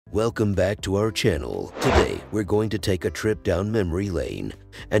Welcome back to our channel. Today, we're going to take a trip down memory lane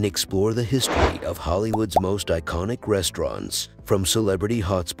and explore the history of Hollywood's most iconic restaurants. From celebrity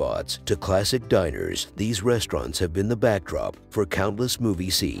hotspots to classic diners, these restaurants have been the backdrop for countless movie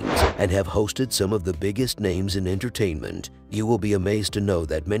scenes and have hosted some of the biggest names in entertainment. You will be amazed to know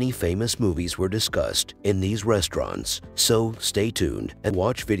that many famous movies were discussed in these restaurants. So stay tuned and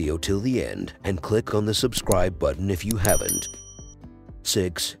watch video till the end and click on the subscribe button if you haven't.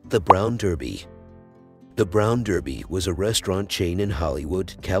 6. The Brown Derby. The Brown Derby was a restaurant chain in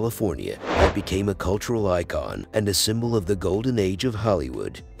Hollywood, California that became a cultural icon and a symbol of the golden age of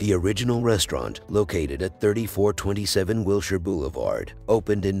Hollywood. The original restaurant, located at 3427 Wilshire Boulevard,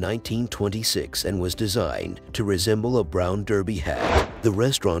 opened in 1926 and was designed to resemble a brown derby hat. The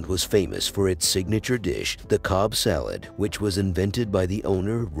restaurant was famous for its signature dish, the Cobb salad, which was invented by the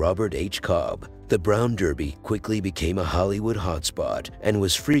owner, Robert H. Cobb. The Brown Derby quickly became a Hollywood hotspot and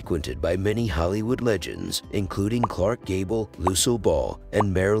was frequented by many Hollywood legends, including Clark Gable, Lucille Ball,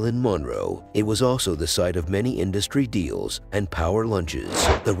 and Marilyn Monroe. It was also the site of many industry deals and power lunches.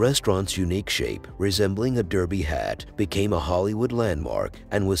 The restaurant's unique shape, resembling a derby hat, became a Hollywood landmark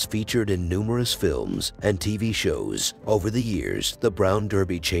and was featured in numerous films and TV shows. Over the years, the Brown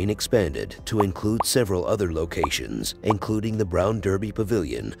Derby chain expanded to include several other locations, including the Brown Derby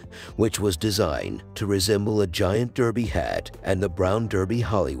Pavilion, which was designed to resemble a giant derby hat, and the Brown Derby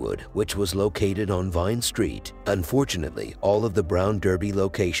Hollywood, which was located on Vine Street. Unfortunately, all of the Brown Derby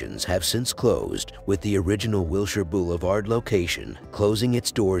locations have since closed, with the original Wilshire Boulevard location closing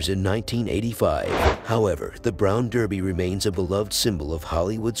its doors in 1985. However, the Brown Derby remains a beloved symbol of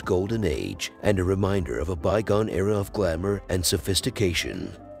Hollywood's golden age and a reminder of a bygone era of glamour and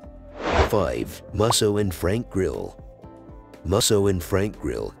sophistication. 5. Musso and Frank Grill. Musso and Frank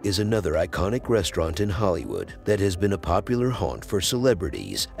Grill is another iconic restaurant in Hollywood that has been a popular haunt for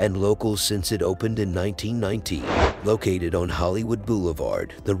celebrities and locals since it opened in 1919. Located on Hollywood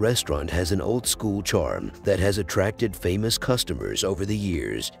Boulevard, the restaurant has an old-school charm that has attracted famous customers over the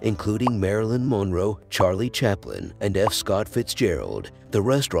years, including Marilyn Monroe, Charlie Chaplin, and F. Scott Fitzgerald. The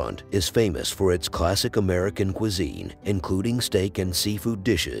restaurant is famous for its classic American cuisine, including steak and seafood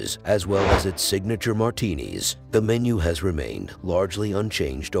dishes, as well as its signature martinis. The menu has remained largely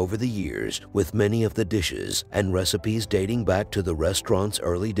unchanged over the years, with many of the dishes and recipes dating back to the restaurant's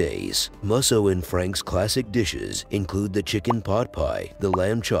early days. Musso and Frank's classic dishes include the chicken pot pie, the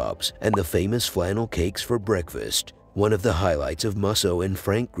lamb chops, and the famous flannel cakes for breakfast. One of the highlights of Musso and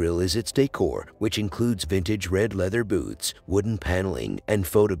Frank Grill is its decor, which includes vintage red leather booths, wooden paneling, and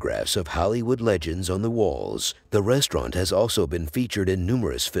photographs of Hollywood legends on the walls. The restaurant has also been featured in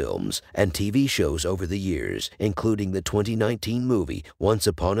numerous films and TV shows over the years, including the 2019 movie Once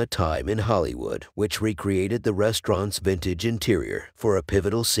Upon a Time in Hollywood, which recreated the restaurant's vintage interior for a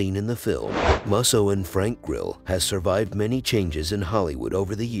pivotal scene in the film. Musso and Frank Grill has survived many changes in Hollywood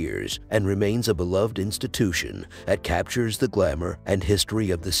over the years and remains a beloved institution that captures the glamour and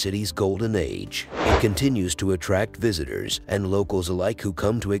history of the city's golden age. It continues to attract visitors and locals alike who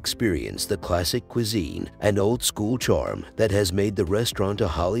come to experience the classic cuisine and old-school charm that has made the restaurant a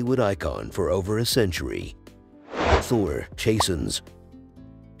Hollywood icon for over a century. 4. Chasen's.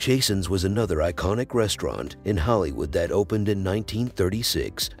 Chasen's was another iconic restaurant in Hollywood that opened in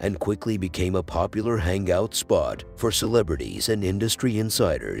 1936 and quickly became a popular hangout spot for celebrities and industry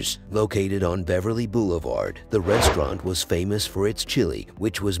insiders. Located on Beverly Boulevard, the restaurant was famous for its chili,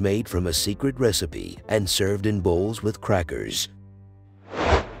 which was made from a secret recipe and served in bowls with crackers.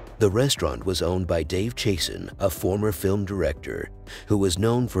 The restaurant was owned by Dave Chasen, a former film director, who was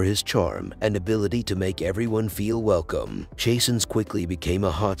known for his charm and ability to make everyone feel welcome. Chasen's quickly became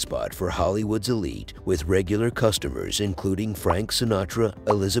a hotspot for Hollywood's elite, with regular customers including Frank Sinatra,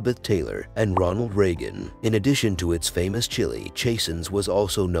 Elizabeth Taylor, and Ronald Reagan. In addition to its famous chili, Chasen's was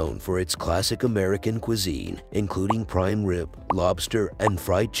also known for its classic American cuisine, including prime rib, lobster, and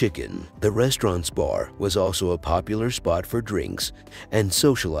fried chicken. The restaurant's bar was also a popular spot for drinks and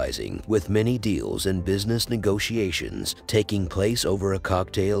socializing, with many deals and business negotiations taking place over a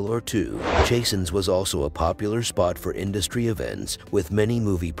cocktail or two. Chasen's was also a popular spot for industry events, with many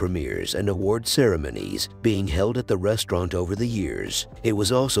movie premieres and award ceremonies being held at the restaurant over the years. It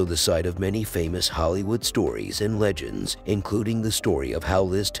was also the site of many famous Hollywood stories and legends, including the story of how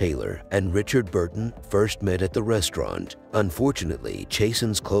Liz Taylor and Richard Burton first met at the restaurant. Unfortunately,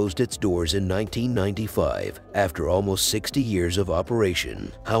 Chasen's closed its doors in 1995 after almost 60 years of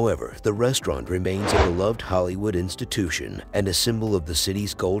operation. However, the restaurant remains a beloved Hollywood institution and a symbol of the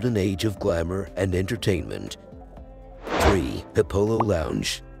city's golden age of glamour and entertainment. 3. The Polo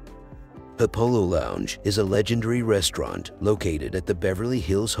Lounge. The Polo Lounge is a legendary restaurant located at the Beverly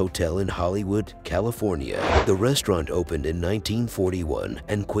Hills Hotel in Hollywood, California. The restaurant opened in 1941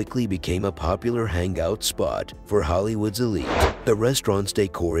 and quickly became a popular hangout spot for Hollywood's elite. The restaurant's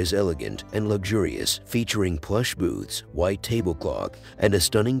decor is elegant and luxurious, featuring plush booths, white tablecloth, and a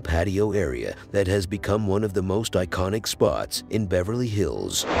stunning patio area that has become one of the most iconic spots in Beverly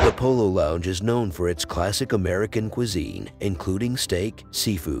Hills. The Polo Lounge is known for its classic American cuisine, including steak,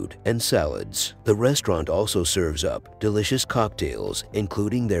 seafood, and salads. The restaurant also serves up delicious cocktails,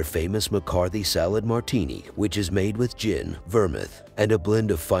 including their famous McCarthy Salad Martini, which is made with gin, vermouth, and a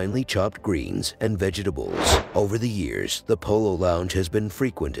blend of finely chopped greens and vegetables. Over the years, the Polo Lounge has been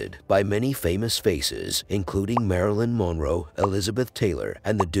frequented by many famous faces, including Marilyn Monroe, Elizabeth Taylor,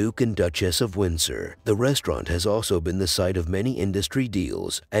 and the Duke and Duchess of Windsor. The restaurant has also been the site of many industry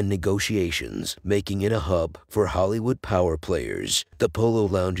deals and negotiations, making it a hub for Hollywood power players. The Polo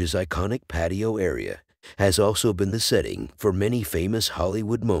Lounge's iconic patio area has also been the setting for many famous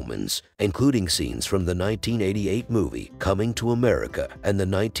Hollywood moments, including scenes from the 1988 movie Coming to America and the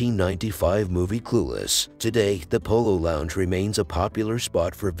 1995 movie Clueless. Today, the Polo Lounge remains a popular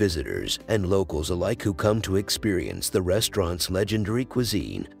spot for visitors and locals alike who come to experience the restaurant's legendary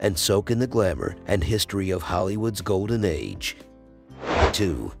cuisine and soak in the glamour and history of Hollywood's golden age.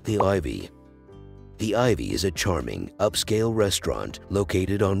 2. The Ivy. The Ivy is a charming, upscale restaurant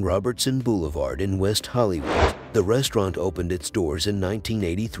located on Robertson Boulevard in West Hollywood. The restaurant opened its doors in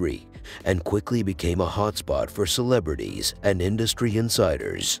 1983 and quickly became a hotspot for celebrities and industry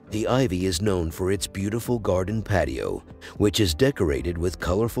insiders. The Ivy is known for its beautiful garden patio, which is decorated with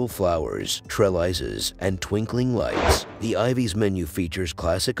colorful flowers, trellises, and twinkling lights. The Ivy's menu features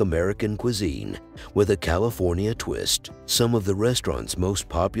classic American cuisine with a California twist. Some of the restaurant's most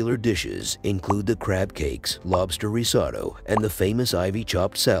popular dishes include the crab cakes, lobster risotto, and the famous Ivy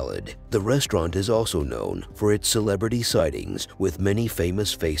chopped salad. The restaurant is also known for its celebrity sightings, with many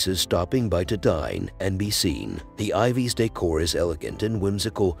famous faces stopping by to dine and be seen. The Ivy's decor is elegant and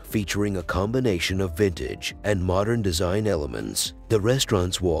whimsical, featuring a combination of vintage and modern design elements. The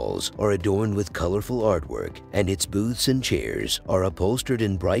restaurant's walls are adorned with colorful artwork, and its booths and chairs are upholstered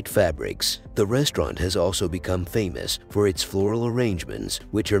in bright fabrics. The restaurant has also become famous for its floral arrangements,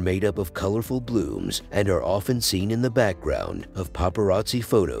 which are made up of colorful blooms and are often seen in the background of paparazzi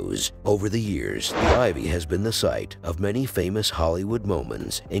photos. Over the years, the Ivy has been the site of many famous Hollywood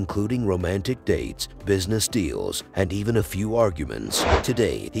moments, including romantic dates, business deals, and even a few arguments.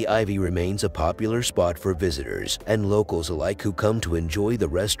 Today, the Ivy remains a popular spot for visitors and locals alike who come to enjoy the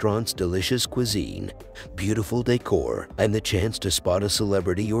restaurant's delicious cuisine, beautiful decor, and the chance to spot a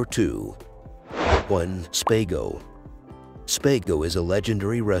celebrity or two. 1. Spago. Spago is a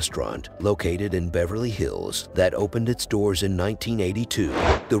legendary restaurant located in Beverly Hills that opened its doors in 1982.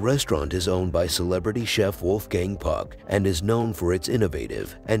 The restaurant is owned by celebrity chef Wolfgang Puck and is known for its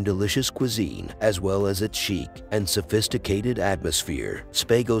innovative and delicious cuisine, as well as its chic and sophisticated atmosphere.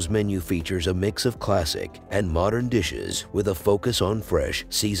 Spago's menu features a mix of classic and modern dishes with a focus on fresh,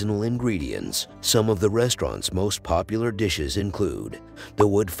 seasonal ingredients. Some of the restaurant's most popular dishes include the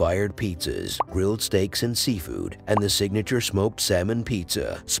wood-fired pizzas, grilled steaks and seafood, and the signature smoked salmon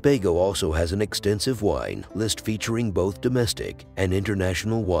pizza. Spago also has an extensive wine list featuring both domestic and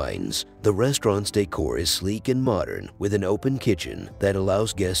international wines. The restaurant's decor is sleek and modern, with an open kitchen that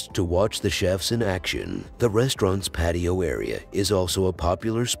allows guests to watch the chefs in action. The restaurant's patio area is also a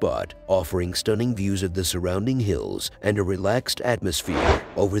popular spot, offering stunning views of the surrounding hills and a relaxed atmosphere.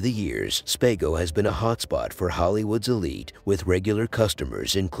 Over the years, Spago has been a hotspot for Hollywood's elite, with regular customers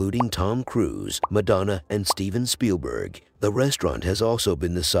including Tom Cruise, Madonna, and Steven Spielberg. The restaurant has also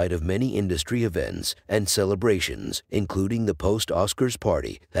been the site of many industry events and celebrations, including the post-Oscars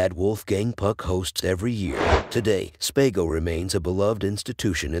party that Wolfgang Puck hosts every year. Today, Spago remains a beloved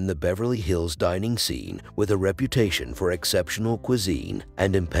institution in the Beverly Hills dining scene, with a reputation for exceptional cuisine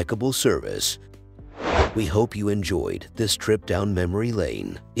and impeccable service. We hope you enjoyed this trip down memory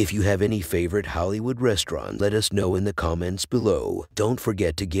lane. If you have any favorite Hollywood restaurant, let us know in the comments below. Don't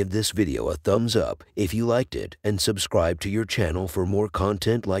forget to give this video a thumbs up if you liked it and subscribe to your channel for more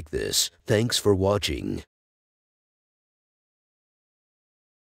content like this. Thanks for watching.